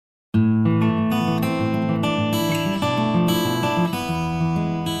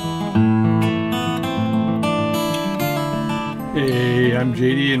I'm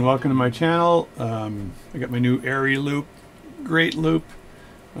JD and welcome to my channel. I got my new Airy loop, great loop.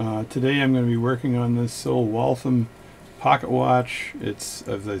 Today I'm going to be working on this old Waltham pocket watch. It's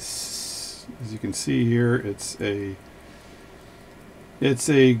as you can see here, it's a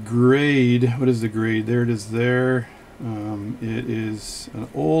grade. What is the grade? There it is there. It is an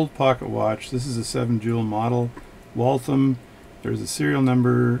old pocket watch. This is a 7 jewel model, Waltham. There's a serial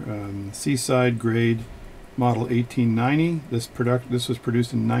number, Seaside grade, model 1890. This was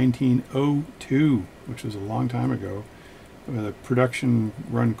produced in 1902, which was a long time ago, with a production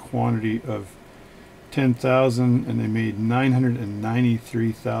run quantity of 10,000, and they made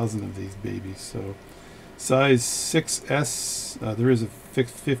 993,000 of these babies. So size 6S. There is a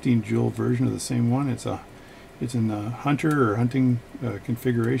 15 jewel version of the same one. It's in the hunter or hunting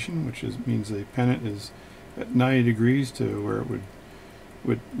configuration, which means the pennant is at 90 degrees to where it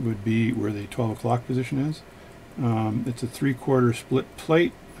would be where the 12 o'clock position is. It's a 3/4 split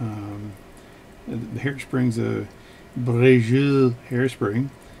plate. The hairspring's a Brésil hairspring,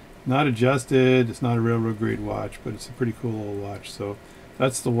 not adjusted. It's not a railroad grade watch, but it's a pretty cool old watch. So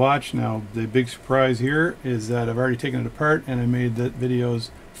that's the watch. Now the big surprise here is that I've already taken it apart and I made the videos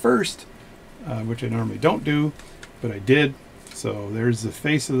first, which I normally don't do, but I did. So there's the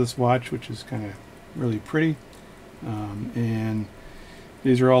face of this watch, which is kind of really pretty, and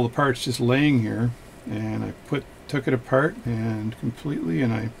these are all the parts just laying here, and I took it apart and completely,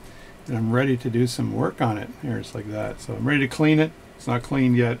 and I'm ready to do some work on it. Here it's like that. So I'm ready to clean it. It's not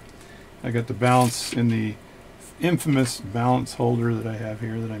cleaned yet. I got the balance in the infamous balance holder that I have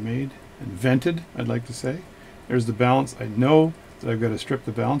here that I made, invented, I'd like to say. There's the balance. I know that I've got to strip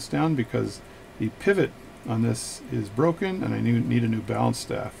the balance down because the pivot on this is broken, and I need a new balance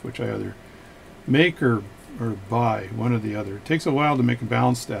staff, which I either make or buy, one or the other. It takes a while to make a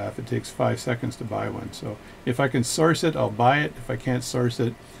balance staff. It takes 5 seconds to buy one. So if I can source it, I'll buy it. If I can't source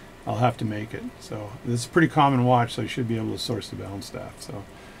it, I'll have to make it. So this is a pretty common watch, so I should be able to source the balance staff. So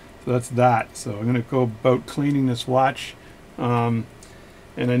that's that. So I'm going to go about cleaning this watch. And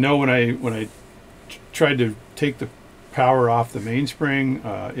I know when I tried to take the power off the mainspring,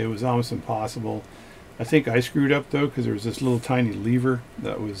 it was almost impossible. I think I screwed up though, because there was this little tiny lever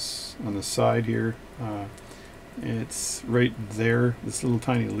that was on the side here. It's right there, this little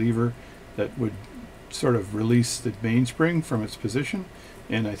tiny lever that would sort of release the mainspring from its position,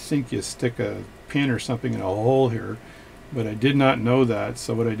 and I think you stick a pin or something in a hole here, but I did not know that.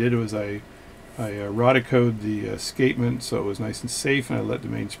 So what I did was I Rodicoed the escapement so it was nice and safe, and I let the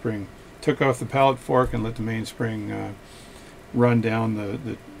mainspring, took off the pallet fork and let the mainspring run down the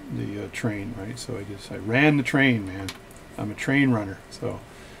train, right? So I ran the train, man. I'm a train runner. So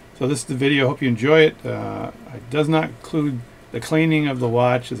this is the video. Hope you enjoy it. It does not include the cleaning of the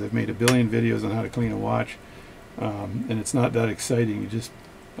watch, as I've made a billion videos on how to clean a watch, and it's not that exciting.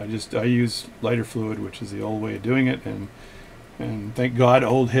 I use lighter fluid, which is the old way of doing it, and thank God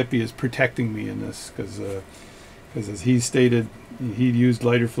old hippie is protecting me in this, because as he stated, he'd used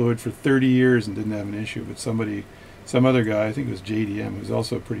lighter fluid for 30 years and didn't have an issue, but some other guy, I think it was JDM, who's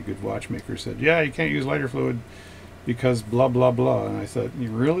also a pretty good watchmaker, said, yeah, you can't use lighter fluid because blah blah blah. And I thought,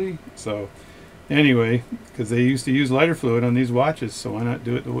 you really? So anyway, because they used to use lighter fluid on these watches, so why not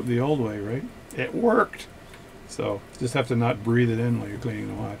do it the old way, right? It worked. So just have to not breathe it in while you're cleaning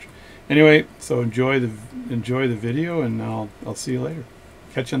the watch. Anyway, so enjoy the video, and I'll see you later.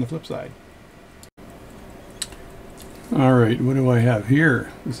 Catch you on the flip side. All right, what do I have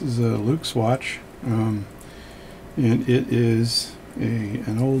here? This is a Luke's watch, and it is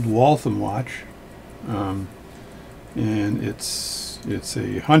an old Waltham watch, and it's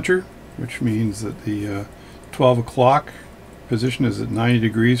a hunter, which means that the 12 o'clock position is at 90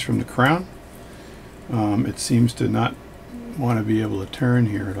 degrees from the crown. It seems to not want to be able to turn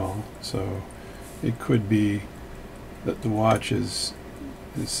here at all, so it could be that the watch is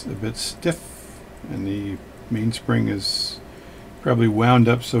a bit stiff, and the mainspring is probably wound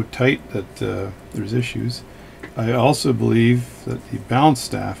up so tight that there's issues. I also believe that the balance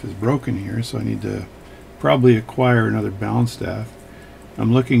staff is broken here, so I need to probably acquire another balance staff.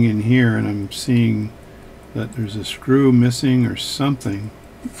 I'm looking in here and I'm seeing that there's a screw missing or something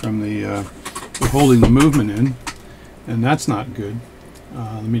from the holding the movement in, and that's not good.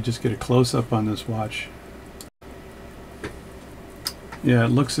 Let me just get a close-up on this watch. Yeah,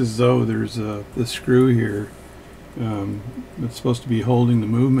 it looks as though there's the screw here that's supposed to be holding the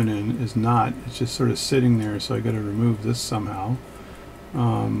movement in is not. It's just sort of sitting there, so I got to remove this somehow.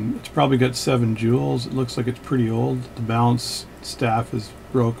 It's probably got 7 jewels. It looks like it's pretty old. The balance staff is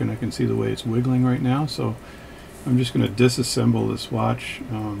broken. I can see the way it's wiggling right now, so I'm just going to disassemble this watch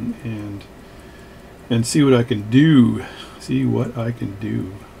and see what I can do. see what I can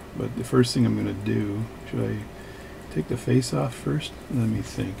do. But the first thing I'm going to do, should I take the face off first? Let me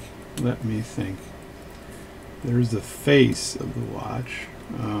think. Let me think. There's the face of the watch.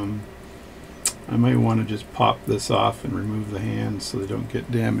 I might want to just pop this off and remove the hands so they don't get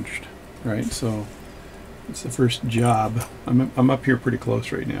damaged. Right, so it's the first job. I'm up here pretty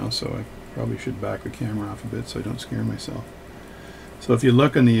close right now, so I probably should back the camera off a bit so I don't scare myself. So if you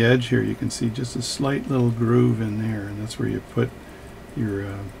look on the edge here, you can see just a slight little groove in there, and that's where you put your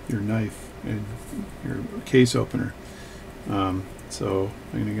knife and your case opener. So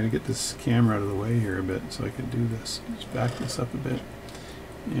I'm going to get this camera out of the way here a bit so I can do this. Just back this up a bit.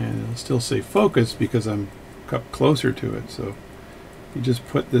 And it'll still say focus because I'm up closer to it. So you just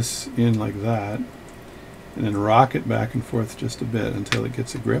put this in like that and then rock it back and forth just a bit until it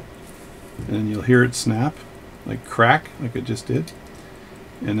gets a grip. And then you'll hear it snap, like crack, like it just did.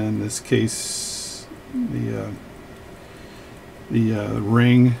 And then this case, the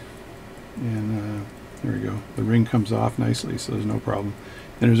ring, and there we go. The ring comes off nicely, so there's no problem.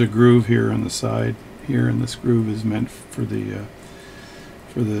 And there's a groove here on the side here, and this groove is meant for this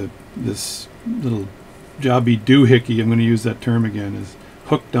little jobby doohickey. I'm going to use that term again. Is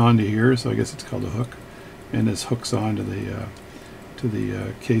hooked onto here, so I guess it's called a hook, and this hooks onto the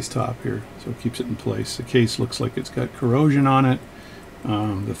case top here, so it keeps it in place. The case looks like it's got corrosion on it.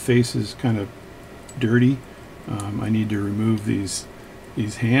 The face is kind of dirty. I need to remove these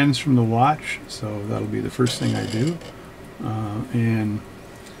hands from the watch, so that'll be the first thing I do. And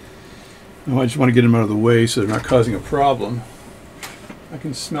I just want to get them out of the way so they're not causing a problem. I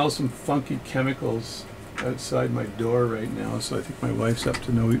can smell some funky chemicals outside my door right now, so I think my wife's up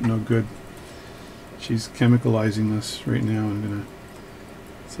to no good. She's chemicalizing this right now.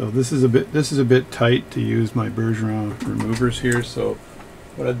 So this is a bit tight to use my Bergeron removers here. So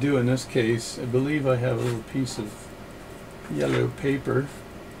what I do in this case, I believe I have a little piece of yellow paper.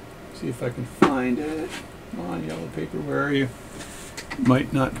 See if I can find it. Come on, yellow paper, where are you?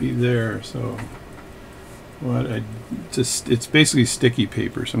 Might not be there. So it's basically sticky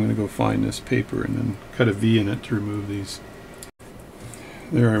paper. So I'm going to go find this paper and then cut a V in it to remove these.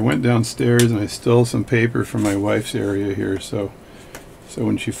 There, I went downstairs and I stole some paper from my wife's area here. So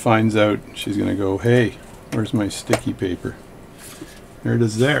when she finds out, she's going to go, hey, where's my sticky paper? There it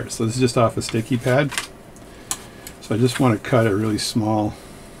is there. So this is just off a sticky pad. So I just want to cut a really small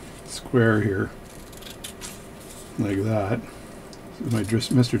square here, like that. This is my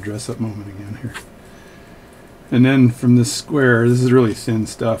Mr. Dress Up moment again here. And then from this square, this is really thin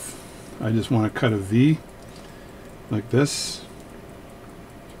stuff. I just want to cut a V, like this.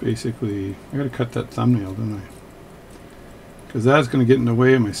 Basically, I got to cut that thumbnail, don't I? Because that's going to get in the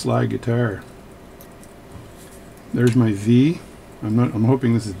way of my slide guitar. There's my V. I'm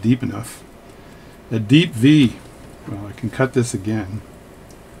hoping this is deep enough. A deep V. Well, I can cut this again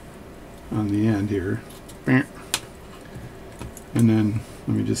on the end here. And then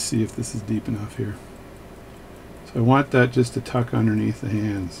let me just see if this is deep enough here. So I want that just to tuck underneath the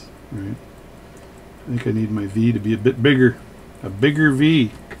hands, right? I think I need my V to be a bit bigger. A bigger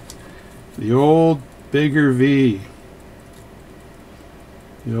V. The old bigger V.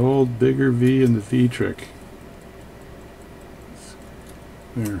 The old bigger V and the V trick.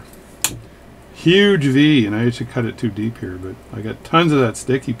 There. Huge V, and I should cut it too deep here, but I got tons of that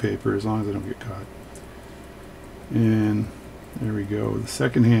sticky paper as long as I don't get caught. And there we go. The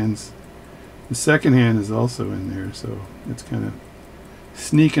second hand is also in there, so it's kind of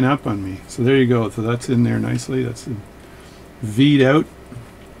sneaking up on me. So there you go. So that's in there nicely. That's V'd out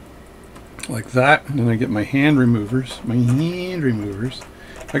like that. And then I get my hand removers.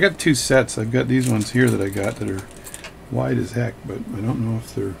 I got two sets. I've got these ones here that I got that are wide as heck, but I don't know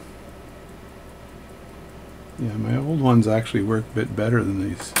if they're... Yeah, my old ones actually work a bit better than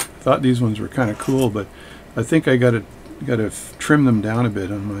these. I thought these ones were kind of cool, but I think I got to trim them down a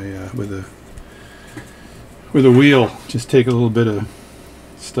bit on my with a wheel. Just take a little bit of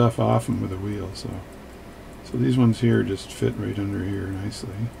stuff off them with a wheel. So these ones here just fit right under here nicely,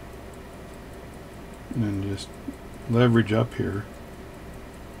 and then just leverage up here,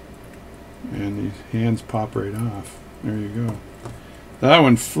 and these hands pop right off. There you go. That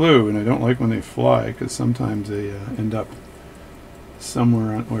one flew, and I don't like when they fly because sometimes they end up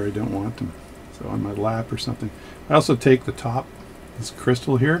somewhere where I don't want them. So on my lap or something. I also take the top, this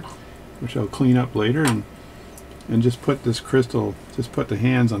crystal here, which I'll clean up later, and just put this crystal, just put the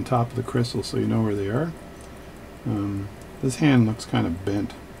hands on top of the crystal so you know where they are. This hand looks kind of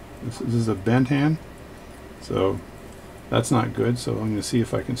bent. This is a bent hand, so that's not good. So I'm going to see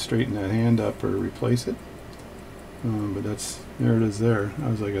if I can straighten that hand up or replace it. But there it is there.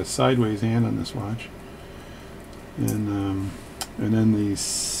 That was like a sideways hand on this watch. and then the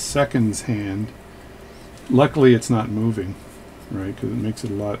seconds hand, luckily it's not moving, right, because it makes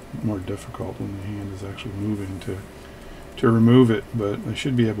it a lot more difficult when the hand is actually moving to remove it. But I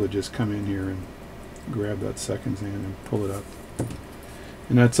should be able to just come in here and grab that seconds hand and pull it up,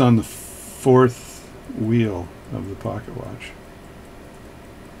 and that's on the fourth wheel of the pocket watch.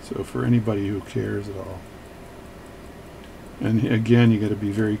 So for anybody who cares at all. And again, you got to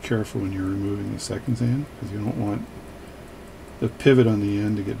be very careful when you're removing the seconds hand, because you don't want the pivot on the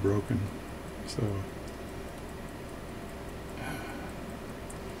end to get broken. So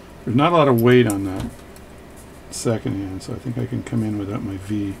there's not a lot of weight on that second hand, so I think I can come in without my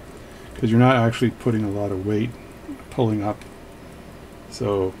V, because you're not actually putting a lot of weight pulling up.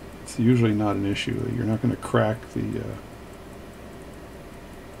 So it's usually not an issue. You're not going to crack the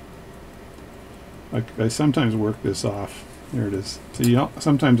I sometimes work this off. There it is. So you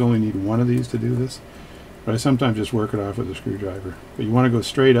sometimes only need one of these to do this, but I sometimes just work it off with a screwdriver. But you want to go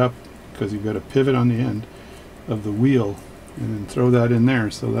straight up, because you've got a pivot on the end of the wheel, and then throw that in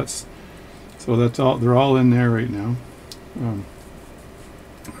there. So that's all. They're all in there right now. I'm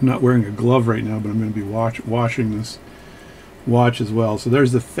not wearing a glove right now, but I'm going to be washing this watch as well. So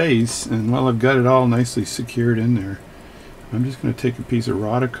there's the face, and while I've got it all nicely secured in there, I'm just going to take a piece of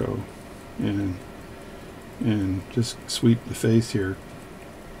Rodico and just sweep the face here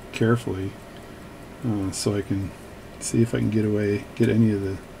carefully, so I can see if I can get any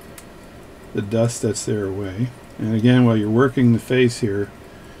of the dust that's there away. And again, while you're working the face here,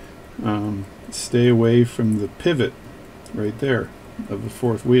 stay away from the pivot right there of the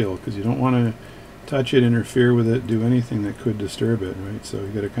fourth wheel, because you don't want to touch it, interfere with it, do anything that could disturb it, right? So you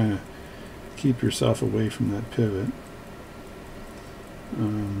got to kind of keep yourself away from that pivot,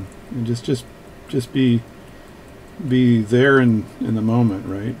 and just be there in the moment,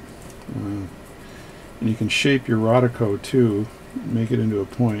 right? And you can shape your Rodico too, make it into a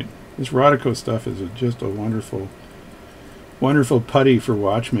point. This Rodico stuff is just a wonderful putty for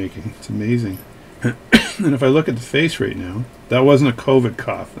watchmaking. It's amazing. And if I look at the face right now, that wasn't a COVID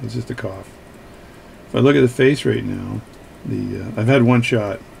cough, that was just a cough. If I look at the face right now, I've had one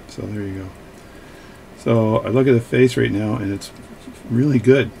shot, so there you go. So I look at the face right now, and it's really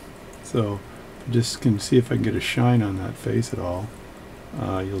good. So I just can see if I can get a shine on that face at all.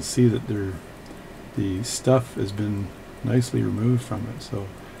 You'll see that the stuff has been nicely removed from it. So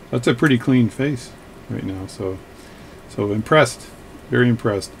that's a pretty clean face right now. So impressed, very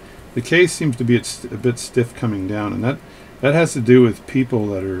impressed. The case seems to be a bit stiff coming down, and that has to do with people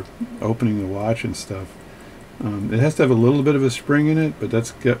that are opening the watch and stuff. It has to have a little bit of a spring in it, but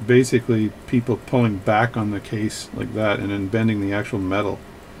that's basically people pulling back on the case like that and then bending the actual metal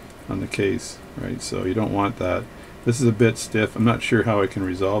on the case, right? So you don't want that. This is a bit stiff. I'm not sure how I can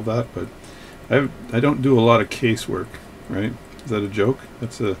resolve that, but I don't do a lot of case work, right? Is that a joke?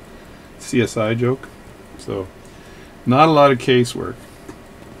 That's a CSI joke. So not a lot of case work.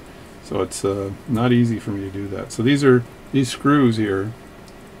 So it's not easy for me to do that. So these screws here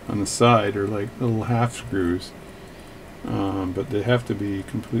on the side are like little half screws, but they have to be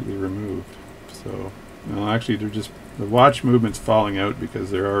completely removed. So actually they're just, the watch movement's falling out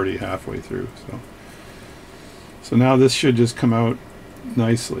because they're already halfway through. So now this should just come out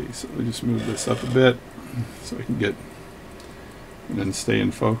nicely. So we just move this up a bit so I can get, and then stay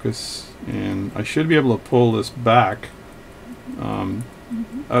in focus. And I should be able to pull this back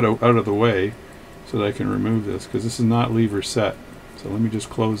out of the way so that I can remove this, because this is not lever set. So let me just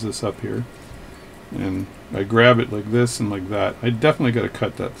close this up here, and I grab it like this and like that. I definitely got to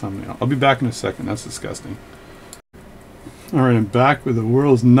cut that thumbnail. I'll be back in a second. That's disgusting. Alright, I'm back with the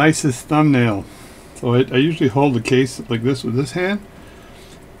world's nicest thumbnail. So I usually hold the case like this with this hand,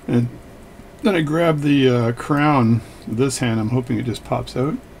 and then I grab the crown with this hand. I'm hoping it just pops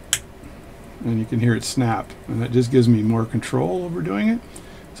out, and you can hear it snap, and that just gives me more control over doing it.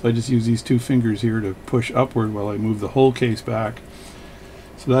 So I just use these two fingers here to push upward while I move the whole case back.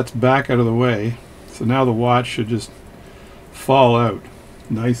 So that's back out of the way. So now the watch should just fall out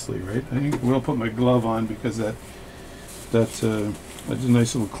nicely, right? I think we'll put my glove on, because that's a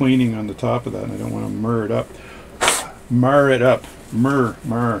nice little cleaning on the top of that, and I don't want to mar it up.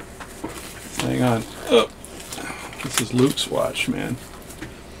 Mar. Hang on. Oh. This is Luke's watch, man.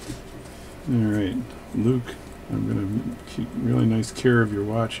 Alright, Luke, I'm going to keep really nice care of your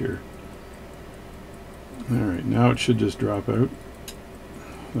watch here. Alright, now it should just drop out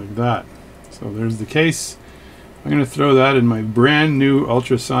like that. So there's the case. I'm going to throw that in my brand new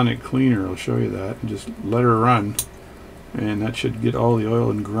ultrasonic cleaner. I'll show you that, and just let her run. And that should get all the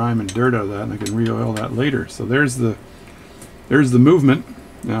oil and grime and dirt out of that, and I can re-oil that later. So there's the movement.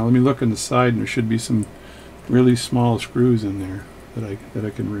 Now let me look on the side, and there should be some really small screws in there that I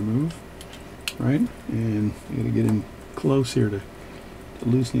can remove, right? And I got to get in close here to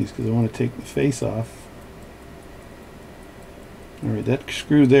loosen these because I want to take the face off. All right, that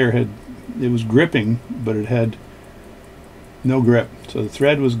screw there it was gripping, but it had no grip. So the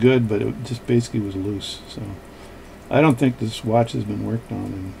thread was good, but it just basically was loose. So I don't think this watch has been worked on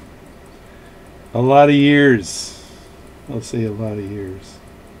in a lot of years. I'll say a lot of years.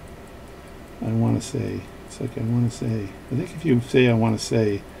 I want to say, it's like I want to say. I think if you say I want to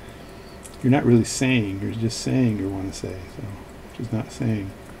say, you're not really saying, you're just saying you want to say. So, which is not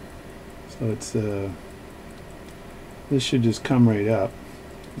saying. So it's this should just come right up.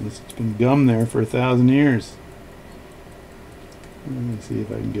 It's been gummed there for 1,000 years. Let me see if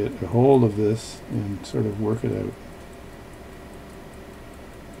I can get a hold of this and sort of work it out.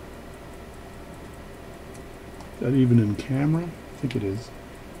 Is that even in camera? I think it is.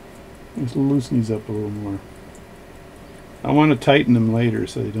 Let's loosen these up a little more. I want to tighten them later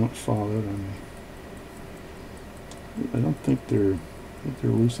so they don't fall out on me. I don't think they're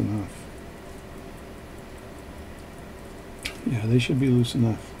loose enough. Yeah, they should be loose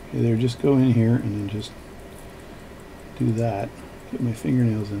enough. Okay, there, just go in here and then just do that. Get my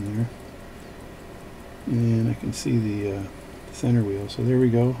fingernails in there. And I can see the center wheel. So there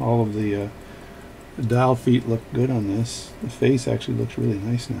we go. All of the dial feet look good on this. The face actually looks really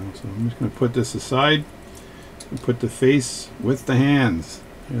nice now. So I'm just going to put this aside and put the face with the hands.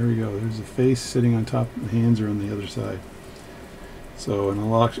 There we go. There's the face sitting on top. The hands are on the other side. So, and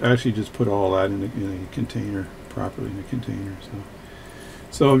I'll actually just put all that in a container, properly in a container.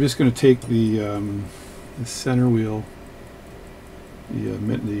 So I'm just going to take the center wheel,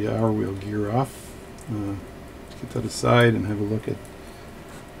 the hour wheel gear off. Get that aside and have a look at.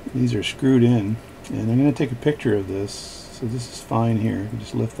 These are screwed in, and I'm going to take a picture of this. So this is fine here.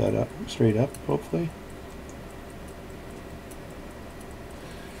 Just lift that up, straight up, hopefully.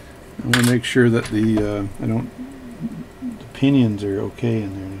 I want to make sure that the pinions are okay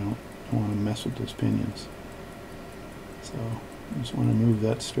in there. I don't want to mess with those pinions. So I just want to move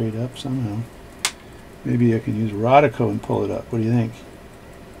that straight up somehow. Maybe I can use Rodico and pull it up. What do you think?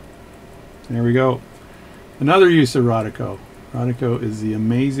 There we go. Another use of Rodico. Rodico is the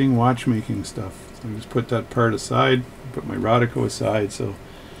amazing watchmaking stuff. So I just put that part aside, put my Rodico aside. So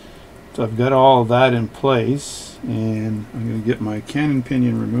I've got all of that in place, and I'm going to get my cannon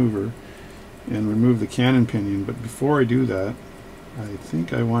pinion remover and remove the cannon pinion. But before I do that, I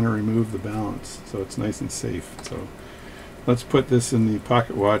think I want to remove the balance so it's nice and safe. So let's put this in the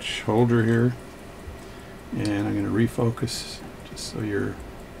pocket watch holder here, and I'm going to refocus just so you're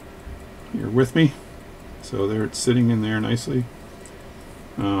with me. So there, it's sitting in there nicely.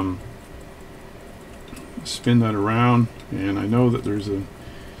 Spin that around, and I know that there's an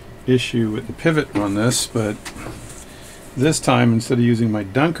issue with the pivot on this, but this time, instead of using my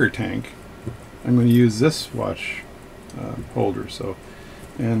dunker tank, I'm going to use this watch holder. So,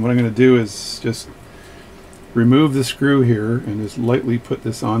 and what I'm going to do is just remove the screw here and just lightly put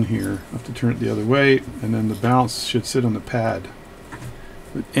this on here. I have to turn it the other way, and then the balance should sit on the pad.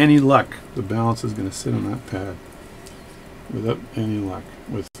 With any luck, the balance is going to sit on that pad. Without any luck,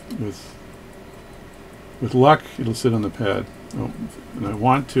 with luck, it'll sit on the pad. Oh, and I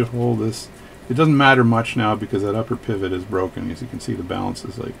want to hold this. It doesn't matter much now because that upper pivot is broken. As you can see, the balance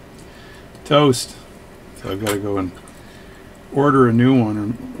is like toast. So I've got to go and order a new one,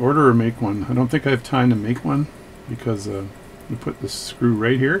 or order or make one. I don't think I have time to make one because I put this screw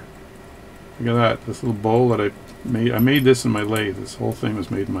right here. Look at that, this little bowl that I made this in my lathe. This whole thing was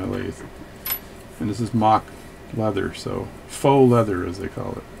made in my lathe. And this is mock leather, so faux leather as they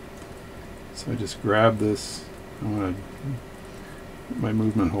call it. So I just grab this. I want to my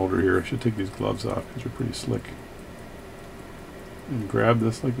movement holder here. I should take these gloves off because they're pretty slick. And grab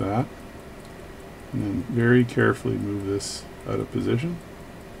this like that. And then very carefully move this out of position.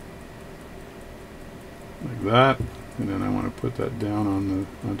 Like that. And then I want to put that down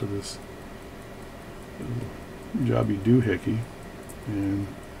onto this jobby doohickey. And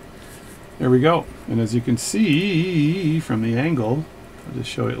there we go. And as you can see from the angle, I'll just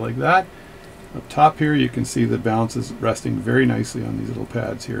show it like that. Up top here you can see the balance is resting very nicely on these little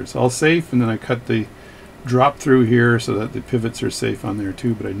pads here. It's all safe, and then I cut the drop through here so that the pivots are safe on there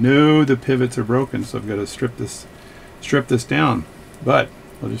too, but I know the pivots are broken, so I've got to strip this down. But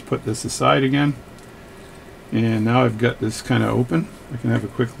I'll just put this aside again, and now I've got this kind of open. I can have a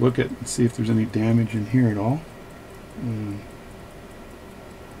quick look at and see if there's any damage in here at all.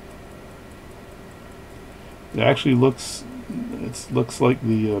 It actually looks like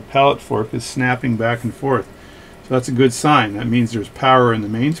the pallet fork is snapping back and forth, so that's a good sign. That means there's power in the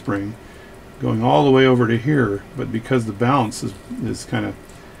mainspring. going all the way over to here, but because the balance is kind of,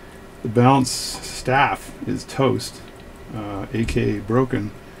 the balance staff is toast, aka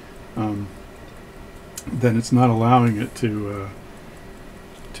broken, then it's not allowing it to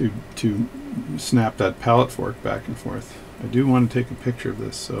snap that pallet fork back and forth. I do want to take a picture of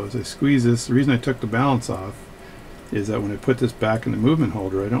this. So as I squeeze this, the reason I took the balance off is that when I put this back in the movement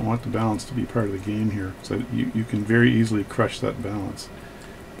holder, I don't want the balance to be part of the game here. So you can very easily crush that balance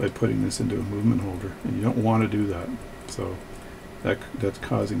by putting this into a movement holder, and you don't want to do that. So that's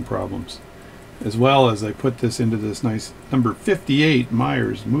causing problems. As well as I put this into this nice number 58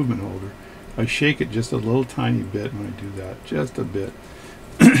 Myers movement holder. I shake it just a little tiny bit when I do that, just a bit.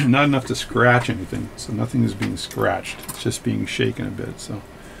 Not enough to scratch anything, so nothing is being scratched. It's just being shaken a bit. So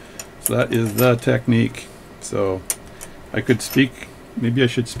that is the technique. So I could speak, maybe I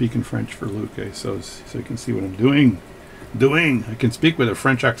should speak in French for Luke, so you can see what I'm doing. I can speak with a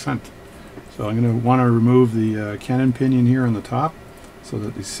French accent. So I'm going to want to remove the cannon pinion here on the top so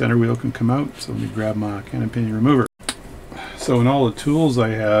that the center wheel can come out. So let me grab my cannon pinion remover. So in all the tools I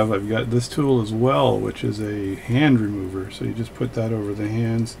have, I've got this tool as well, which is a hand remover. So you just put that over the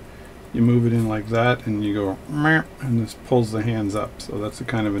hands, you move it in like that, and you go, and this pulls the hands up. So that's a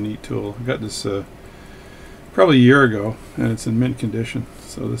kind of a neat tool. I got this probably a year ago, and it's in mint condition.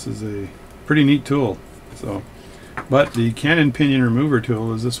 So this is a pretty neat tool. So, but the cannon pinion remover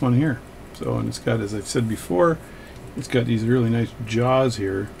tool is this one here. So, and it's got, as I've said before, it's got these really nice jaws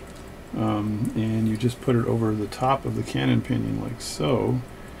here. And you just put it over the top of the cannon pinion like so,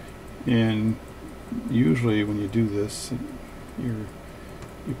 and usually when you do this, you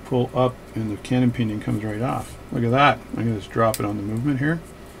pull up and the cannon pinion comes right off. Look at that. I'm going to just drop it on the movement here,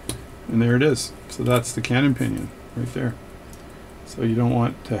 and there it is. So that's the cannon pinion right there. So you don't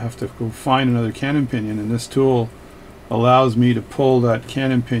want to have to go find another cannon pinion, and this tool allows me to pull that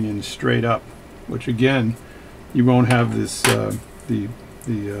cannon pinion straight up, which again, you won't have this the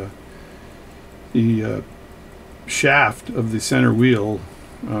shaft of the center wheel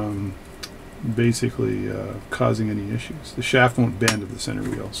basically causing any issues. The shaft won't bend of the center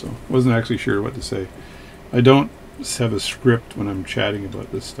wheel, so I wasn't actually sure what to say. I don't have a script when I'm chatting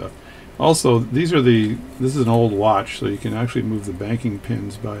about this stuff. Also, this is an old watch, so you can actually move the banking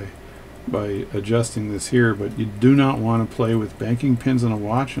pins by adjusting this here, but you do not want to play with banking pins on a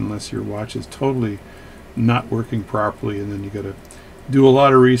watch unless your watch is totally not working properly, and then you got to do a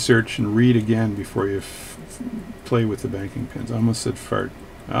lot of research and read again before you play with the banking pins. I almost said fart.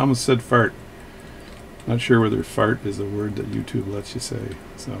 Not sure whether fart is a word that YouTube lets you say.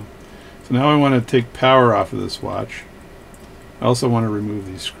 So now I want to take power off of this watch. I also want to remove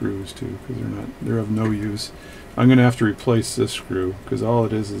these screws too, because they're of no use. I'm going to have to replace this screw, because all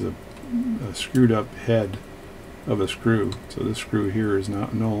it is a screwed up head of a screw. So this screw here is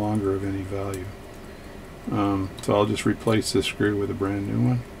no longer of any value. So I'll just replace this screw with a brand new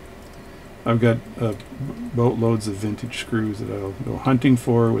one. I've got boatloads of vintage screws that I'll go hunting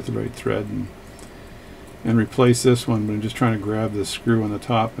for with the right thread and replace this one, but I'm just trying to grab this screw on the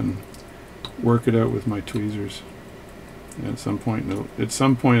top and work it out with my tweezers. And at some point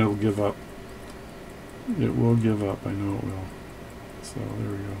it'll give up. It will give up, I know it will. So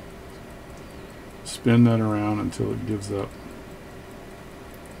there we go. Spin that around until it gives up.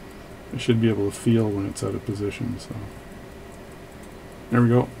 I should be able to feel when it's out of position. So there we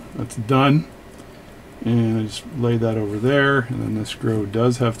go. That's done. And I just lay that over there. And then this screw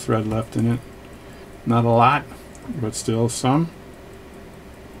does have thread left in it. Not a lot, but still some.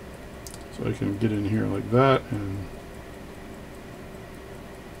 So I can get in here like that and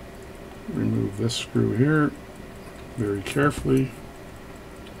remove this screw here very carefully.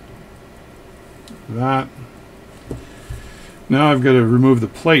 That. Now I've got to remove the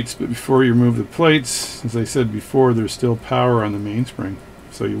plates, but before you remove the plates, as I said before, there's still power on the mainspring.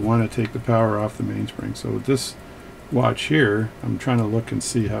 So you want to take the power off the mainspring. So with this watch here, I'm trying to look and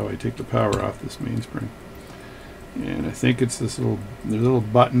see how I take the power off this mainspring. And I think it's this there's a little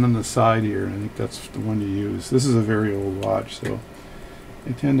button on the side here, and I think that's the one to use. This is a very old watch, so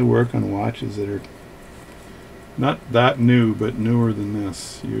I tend to work on watches that are not that new, but newer than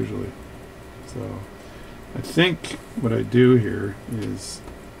this, usually. So I think what I do here is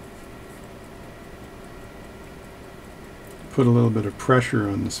put a little bit of pressure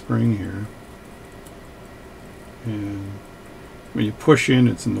on the spring here, and when you push in,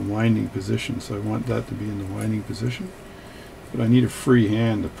 it's in the winding position, so I want that to be in the winding position, but I need a free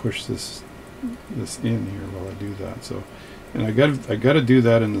hand to push this in here while I do that. So, and I got to do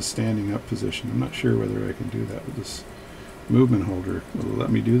that in the standing up position. I'm not sure whether I can do that with this movement holder. Will it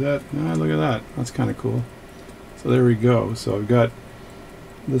let me do that? Ah, look at that. That's kind of cool. So there we go. So I've got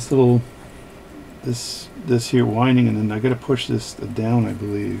this little this here winding, and then I got to push this down, I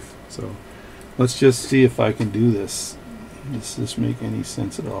believe. So let's just see if I can do this. Does this make any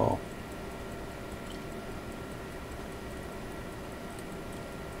sense at all?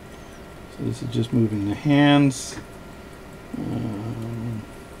 So this is just moving the hands.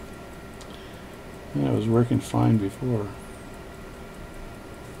 Yeah, it was working fine before.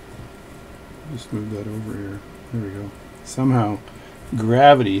 Just move that over here. There we go. Somehow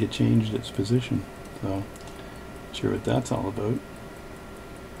gravity had changed its position. So not sure what that's all about.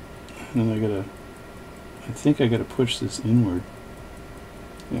 And then I think I gotta push this inward.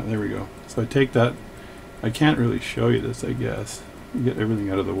 Yeah, there we go. So I take that. I can't really show you this, I guess. Get everything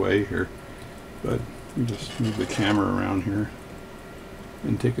out of the way here. But you just move the camera around here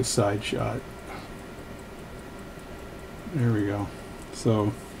and take a side shot. There we go.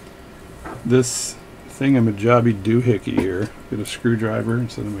 So this thingamajobby doohickey here, get a screwdriver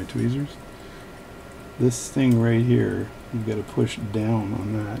instead of my tweezers. This thing right here, you've got to push down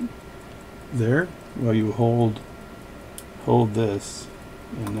on that. There, while you hold this,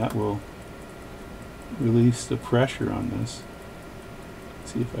 and that will release the pressure on this.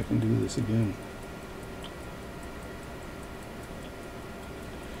 Let's see if I can do this again.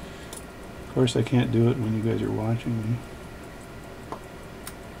 Of course, I can't do it when you guys are watching me.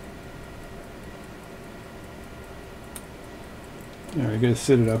 Yeah, I gotta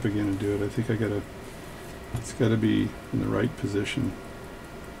sit it up again and do it. I think it's gotta be in the right position.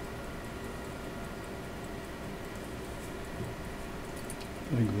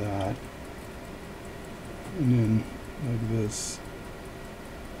 Like that. And then like this.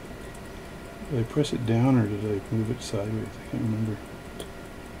 Did I press it down or did I move it sideways? I can't remember.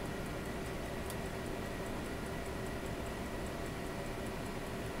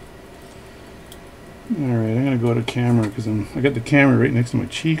 Alright, I'm going to go to camera because I got the camera right next to my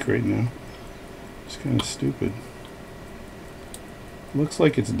cheek right now. It's kind of stupid. Looks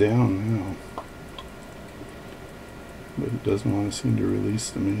like it's down now. But it doesn't want to seem to release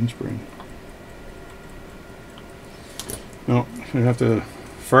the mainspring. No, I'm going to have to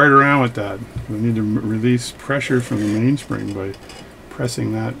fart around with that. We need to release pressure from the mainspring by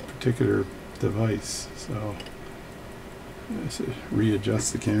pressing that particular device. So let's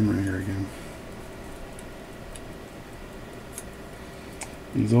readjust the camera here again.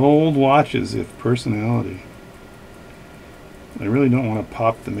 These old watches have personality. I really don't want to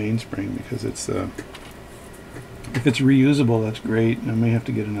pop the mainspring because it's if it's reusable, that's great. I may have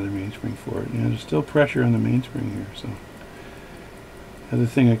to get another mainspring for it. Yeah, there's still pressure on the mainspring here. So the other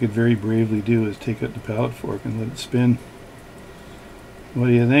thing I could very bravely do is take out the pallet fork and let it spin. What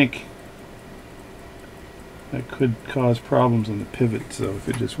do you think? That could cause problems on the pivot. So if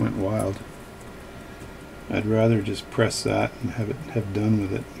it just went wild, I'd rather just press that and have done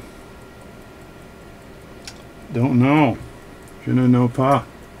with it. Don't know. Je ne know pas.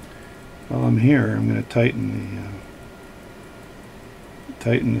 While I'm here, I'm going to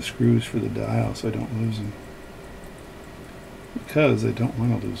tighten the screws for the dial so I don't lose them. Because I don't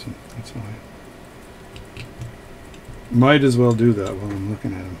want to lose them. That's why. Might as well do that while I'm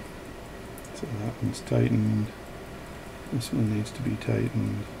looking at them. So that one's tightened. This one needs to be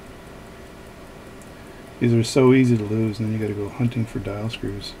tightened. These are so easy to lose, and then you got to go hunting for dial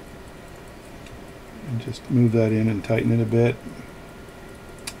screws. And just move that in and tighten it a bit.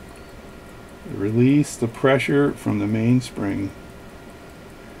 Release the pressure from the mainspring.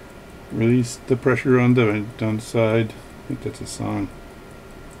 Release the pressure on the side. I think that's a song.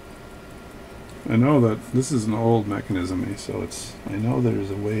 I know that this is an old mechanism, so I know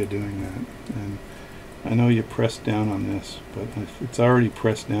there's a way of doing that. And I know you press down on this, but it's already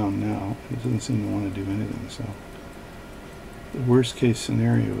pressed down now. It doesn't seem to want to do anything. So the worst case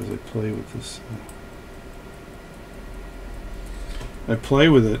scenario is I play with this. I play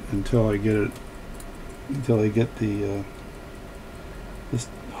with it until I get the this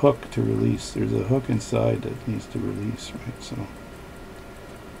hook to release. There's a hook inside that needs to release, right? So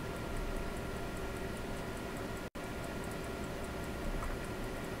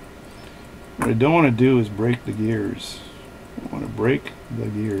what I don't want to do is break the gears. I want to break the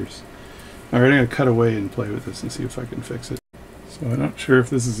gears. Alright, I'm going to cut away and play with this and see if I can fix it. So I'm not sure if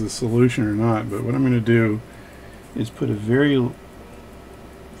this is a solution or not, but what I'm going to do is put a very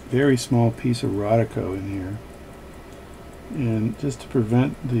small piece of Rodico in here, and just to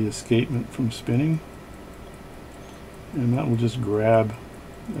prevent the escapement from spinning, and that will just grab,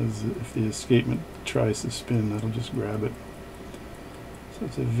 as if the escapement tries to spin, that'll just grab it. So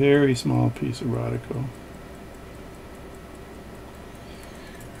it's a very small piece of Rodico.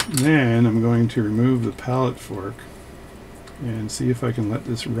 Then I'm going to remove the pallet fork and see if I can let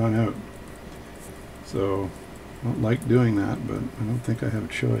this run out. So I don't like doing that, but I don't think I have a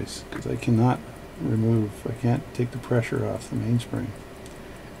choice because I can't take the pressure off the mainspring.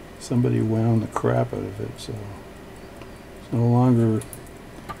 Somebody wound the crap out of it, so it's no longer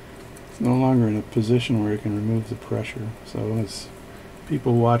in a position where I can remove the pressure. So as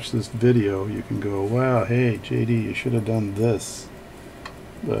people watch this video, you can go, wow, hey JD, you should have done this.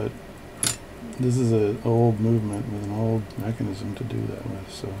 But this is an old movement with an old mechanism to do that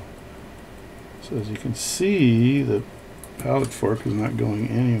with. So as you can see, the pallet fork is not going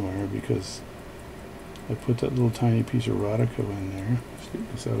anywhere because I put that little tiny piece of Rodico in there. Let's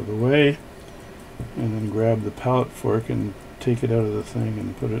get this out of the way, and then grab the pallet fork and take it out of the thing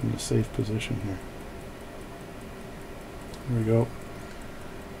and put it in a safe position here. There we go.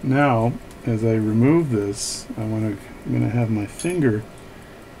 Now, as I remove this, I'm going to have my finger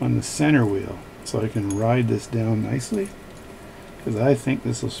on the center wheel so I can ride this down nicely, because I think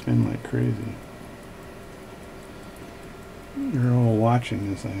this will spin like crazy. You're all watching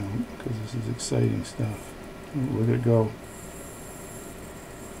this, I hope, because this is exciting stuff. Oh, look at it go.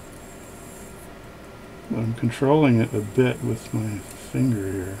 But I'm controlling it a bit with my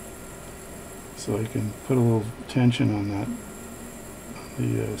finger here, so I can put a little tension on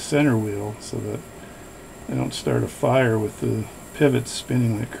the center wheel so that I don't start a fire with the pivots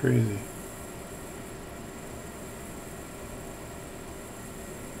spinning like crazy.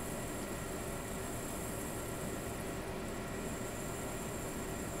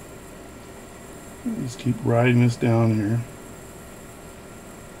 Just keep riding this down here.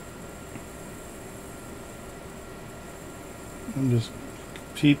 I'm just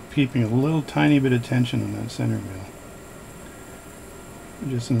keeping a little tiny bit of tension on that center wheel.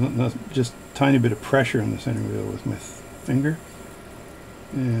 Just tiny bit of pressure on the center wheel with my finger,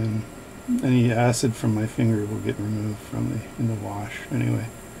 and any acid from my finger will get removed from in the wash anyway.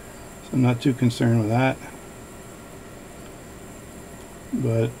 So I'm not too concerned with that.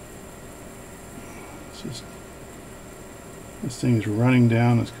 But it's just, this thing is running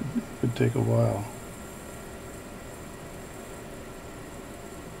down. It could take a while.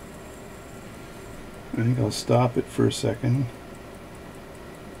 I think I'll stop it for a second.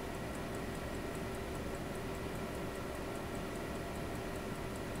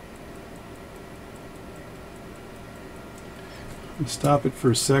 Stop it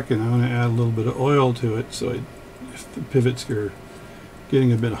for a second. I want to add a little bit of oil to it, so if the pivots are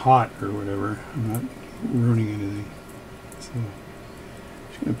getting a bit hot or whatever, I'm not ruining anything. So I'm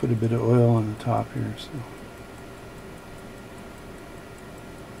just going to put a bit of oil on the top here.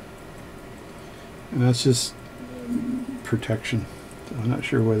 And that's just protection. So I'm not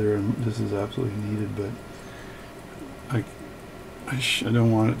sure whether this is absolutely needed, but I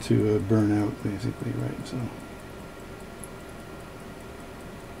don't want it to burn out, basically, right? So.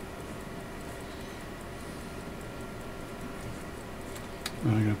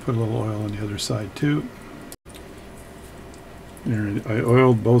 I'm going to put a little oil on the other side too. There, I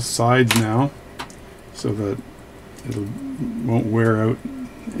oiled both sides now, so that it won't wear out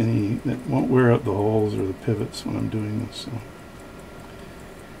the holes or the pivots when I'm doing this. So,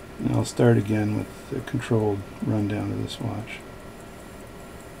 and I'll start again with the controlled rundown of this watch.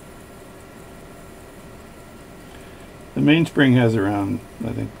 The mainspring has around,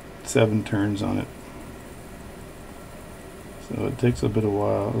 I think, 7 turns on it. So it takes a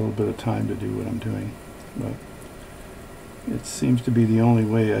little bit of time to do what I'm doing, but it seems to be the only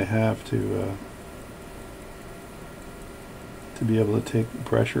way I have to be able to take the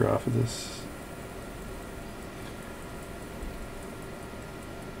pressure off of this.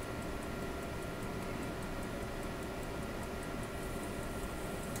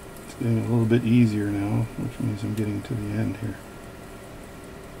 It's getting a little bit easier now, which means I'm getting to the end here.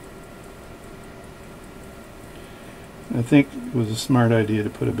 I think it was a smart idea to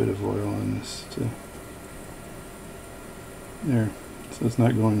put a bit of oil on this there, so it's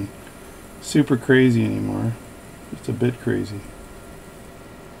not going super crazy anymore, just a bit crazy.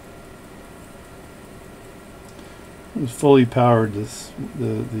 It was fully powered. The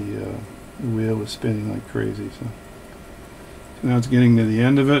wheel was spinning like crazy. So now it's getting to the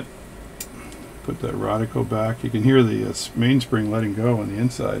end of it. Put that Rodico back. You can hear the mainspring letting go on the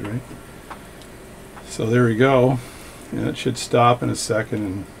inside, right? So there we go. And it should stop in a second,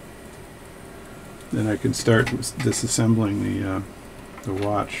 and then I can start disassembling the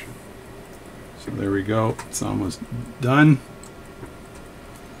watch. So there we go. It's almost done.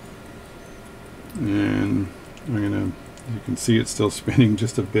 And you can see it's still spinning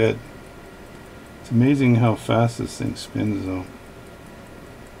just a bit. It's amazing how fast this thing spins, though.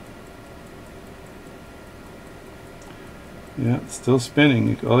 Yeah, it's still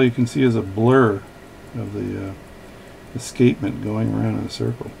spinning. All you can see is a blur escapement going around in a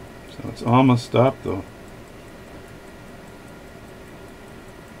circle. So it's almost stopped though.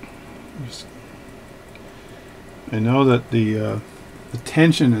 I know that the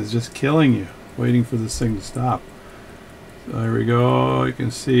tension is just killing you, waiting for this thing to stop. So there we go. You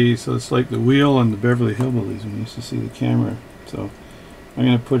can see. So it's like the wheel on the Beverly Hillbillies when you used to see the camera. So I'm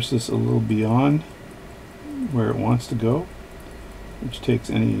going to push this a little beyond where it wants to go, which takes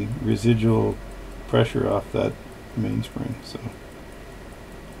any residual pressure off that mainspring. So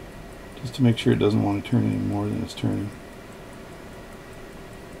just to make sure it doesn't want to turn any more than it's turning.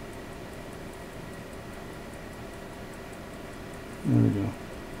 There we go.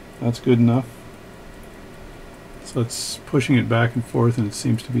 That's good enough. So it's pushing it back and forth, and it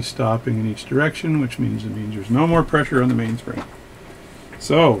seems to be stopping in each direction, which means there's no more pressure on the mainspring.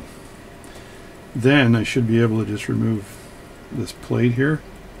 So then I should be able to just remove this plate here,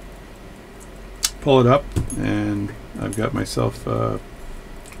 pull it up, and I've got myself the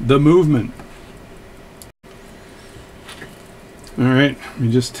movement. Alright, let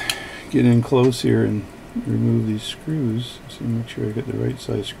me just get in close here and remove these screws. So make sure I get the right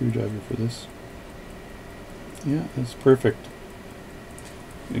size screwdriver for this. Yeah, that's perfect.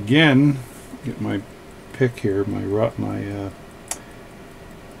 Again, get my pick here, my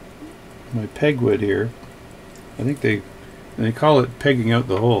pegwood here. I think they call it pegging out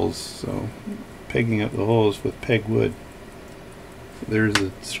the holes. So pegging out the holes with pegwood. So there's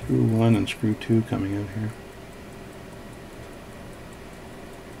a screw 1 and screw 2 coming out here.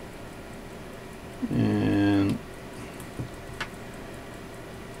 And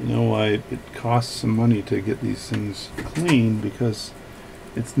you know why it costs some money to get these things clean, because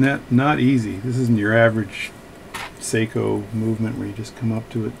it's not easy. This isn't your average Seiko movement where you just come up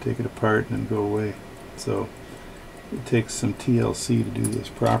to it, take it apart, and then go away. So it takes some TLC to do this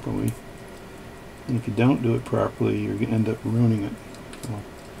properly, and if you don't do it properly, you're going to end up ruining it. So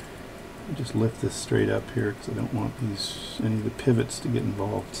I'll just lift this straight up here because I don't want any of the pivots to get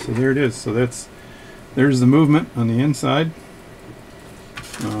involved. So there it is. So there's the movement on the inside.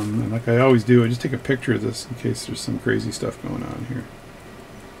 And like I always do, I just take a picture of this in case there's some crazy stuff going on here.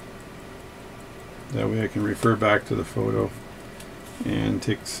 That way I can refer back to the photo and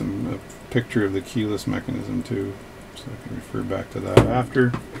take a picture of the keyless mechanism too, so I can refer back to that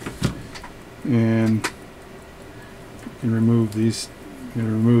after. And I can remove these. I'm going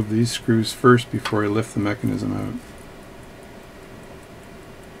to remove these screws first before I lift the mechanism out.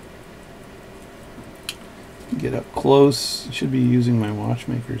 Get up close. I should be using my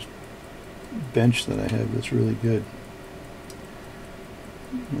watchmaker's bench that I have that's really good.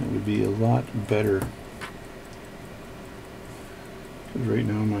 That would be a lot better, because right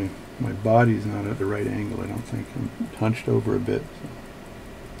now my body's not at the right angle. I don't think. I'm hunched over a bit, so,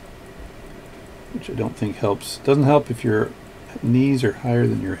 which I don't think helps. Doesn't help if your knees are higher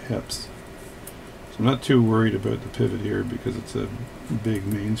than your hips. So I'm not too worried about the pivot here because it's a big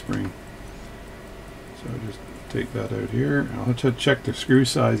mainspring. So I just take that out here. I'll have to check the screw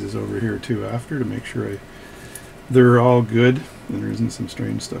sizes over here too after to make sure they're all good and there isn't some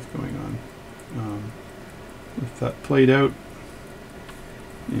strange stuff going on. Lift that plate out,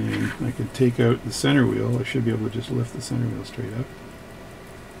 and I can take out the center wheel. I should be able to just lift the center wheel straight up.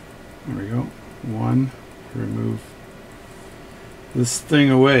 There we go. One, remove this thing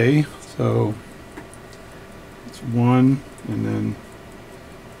away. So it's one, and then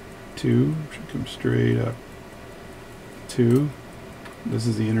two should come straight up. Two, this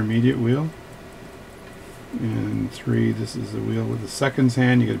is the intermediate wheel, and three, this is the wheel with the seconds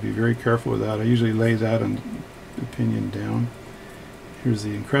hand. You got to be very careful with that. I usually lay that on the pinion down. Here's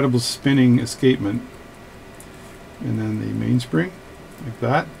the incredible spinning escapement, and then the mainspring like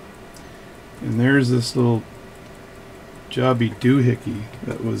that. And there's this little jobby doohickey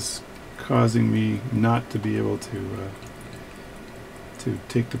that was causing me not to be able to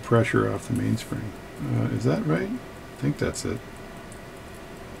take the pressure off the mainspring. Is that right? I think that's it.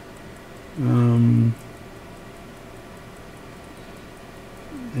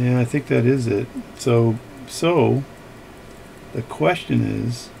 Yeah, I think that is it. So the question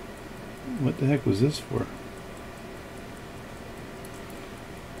is, what the heck was this for?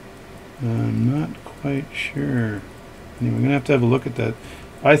 I'm not quite sure. Anyway, I'm going to have a look at that.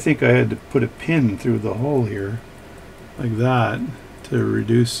 I think I had to put a pin through the hole here, like that, to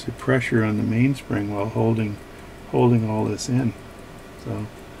reduce the pressure on the mainspring while holding all this in. So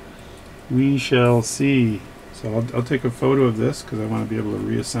we shall see. So I'll take a photo of this because I want to be able to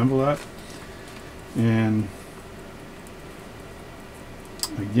reassemble that. And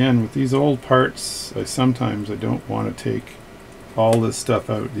again, with these old parts, sometimes I don't want to take all this stuff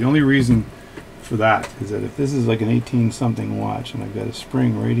out. The only reason for that is that if this is like an 18 something watch and I've got a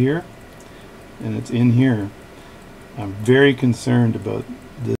spring right here and it's in here, I'm very concerned about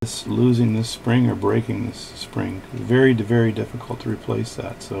this losing this spring or breaking this spring. It's very, very difficult to replace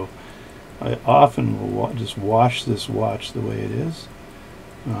that. So I often will just wash this watch the way it is.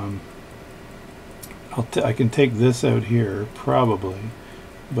 I can take this out here probably,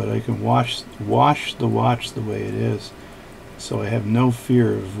 but I can wash the watch the way it is, so I have no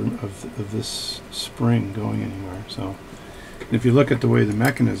fear of this spring going anywhere. So if you look at the way the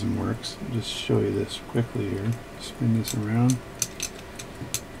mechanism works, I'll just show you this quickly here. Spin this around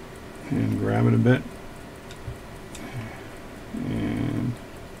and grab it a bit, and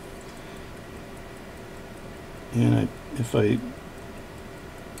if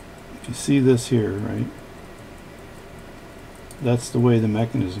you see this here, right, that's the way the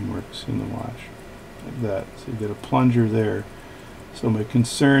mechanism works in the watch, like that. So you get a plunger there. So my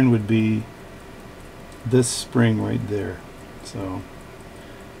concern would be this spring right there. So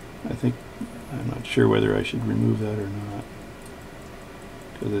I'm not sure whether I should remove that or not,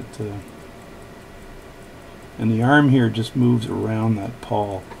 because and the arm here just moves around that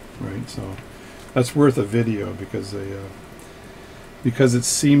pawl, right? So that's worth a video, because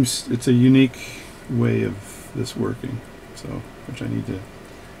it's a unique way of this working. So I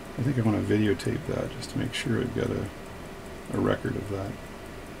think I want to videotape that just to make sure I've got a record of that.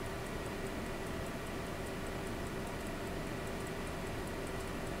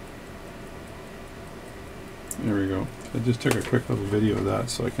 There we go. I just took a quick little video of that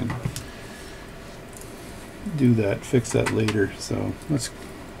so I can do that, fix that later. So let's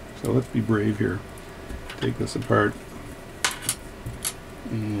be brave here. Take this apart,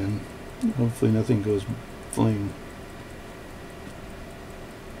 and hopefully nothing goes fling.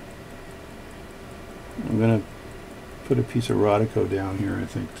 I'm gonna put a piece of Rodico down here, I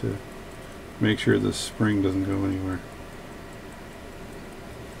think, to make sure the spring doesn't go anywhere.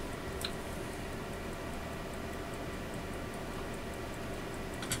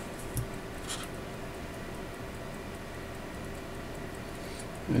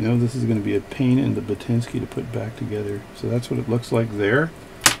 I know this is going to be a pain in the Batinsky to put back together. So that's what it looks like there.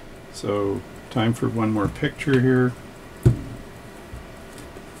 So time for one more picture here.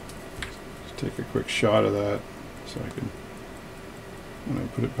 Just take a quick shot of that so I can, when I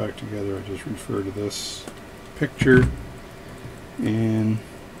put it back together, I just refer to this picture, and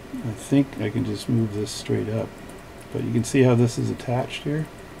I think I can just move this straight up. But you can see how this is attached here,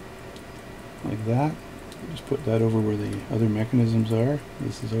 like that. Just put that over where the other mechanisms are.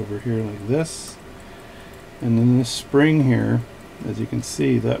 This is over here like this, and then this spring here, as you can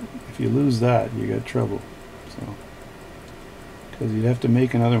see, that if you lose that, you got trouble. So, because you'd have to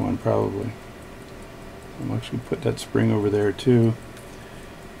make another one probably. I'm actually put that spring over there too,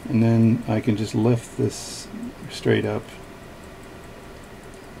 and then I can just lift this straight up.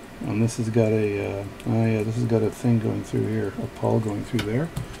 And this has got a this has got a thing going through here, a pawl going through there.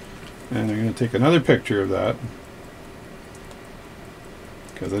 And I'm going to take another picture of that,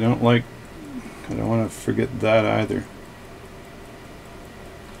 because I don't want to forget that either.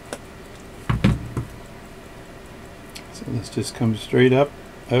 So this just comes straight up,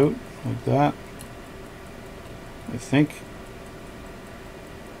 out, like that. I think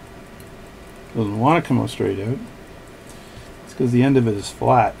it doesn't want to come out straight out. It's because the end of it is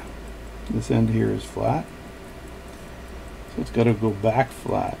flat. This end here is flat. So it's got to go back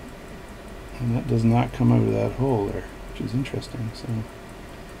flat. And that does not come out of that hole there, which is interesting. So,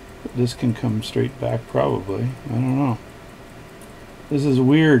 but this can come straight back probably. I don't know. This is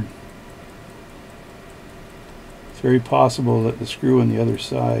weird. It's very possible that the screw on the other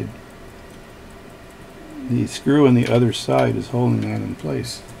side, is holding that in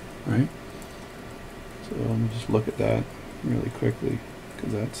place, right? So let me just look at that really quickly,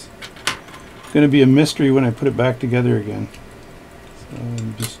 because that's going to be a mystery when I put it back together again.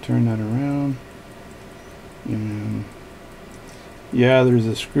 Just turn that around, and yeah, there's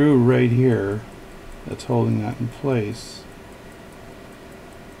a screw right here that's holding that in place.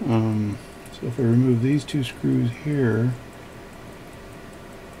 So if I remove these two screws here,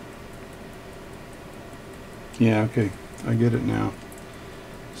 yeah, okay, I get it now.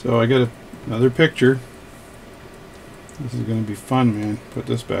 So I get another picture. This is going to be fun, man. Put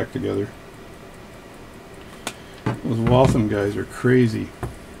this back together. Those Waltham guys are crazy.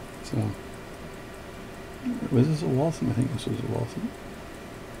 So, was this a Waltham? I think this was a Waltham.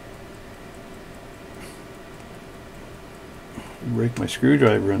 Break my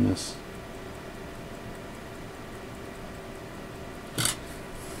screwdriver on this.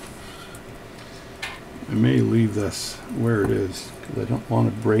 I may leave this where it is because I don't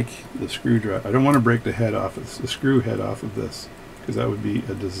want to break the screwdriver. I don't want to break the head off of the screw head off of this, because that would be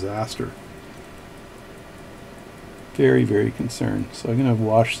a disaster. Very, very concerned. So I'm going to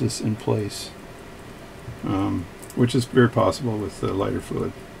wash this in place, which is very possible with the lighter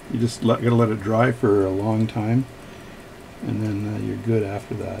fluid. You just got to let it dry for a long time, and then you're good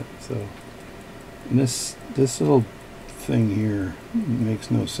after that. So, and this little thing here makes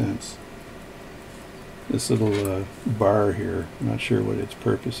no sense. This little bar here, I'm not sure what its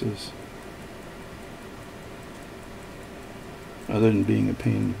purpose is, other than being a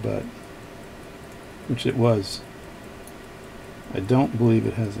pain in the butt, which it was. I don't believe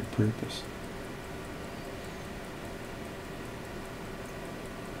it has a purpose.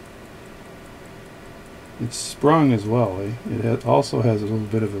 It's sprung as well. It also has a little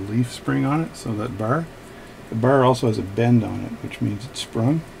bit of a leaf spring on it, so that bar. The bar also has a bend on it, which means it's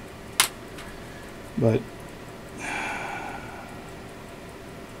sprung. But I'm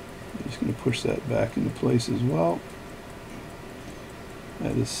just going to push that back into place as well.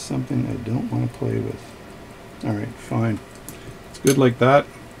 That is something I don't want to play with. Alright, fine. It's good like that,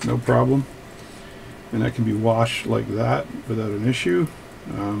 no problem. And that can be washed like that without an issue.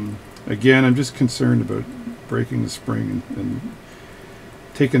 Again, I'm just concerned about breaking the spring and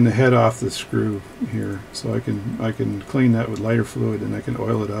taking the head off the screw here. So I can clean that with lighter fluid, and I can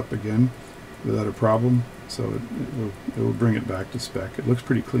oil it up again without a problem, so it will bring it back to spec. It looks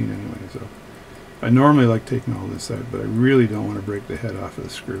pretty clean anyway, so I normally like taking all this out, but I really don't want to break the head off of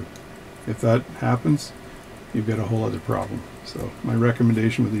the screw. If that happens, you've got a whole other problem. So my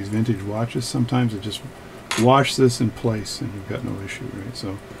recommendation with these vintage watches, sometimes is just wash this in place and you've got no issue, right?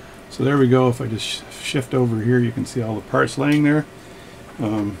 So there we go. If I just shift over here, you can see all the parts laying there.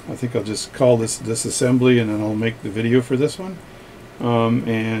 I think I'll just call this disassembly, and then I'll make the video for this one.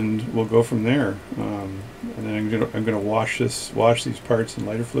 And we'll go from there. And then I'm gonna wash these parts in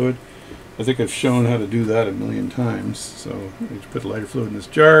lighter fluid. I think I've shown how to do that a million times. So I just put lighter fluid in this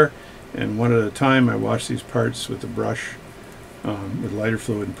jar, and one at a time I wash these parts with the brush with lighter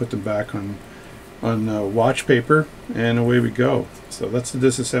fluid and put them back on watch paper, and away we go. So that's the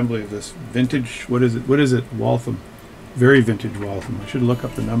disassembly of this vintage. What is it? Waltham. Very vintage Waltham. I should look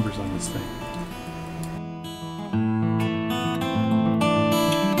up the numbers on this thing.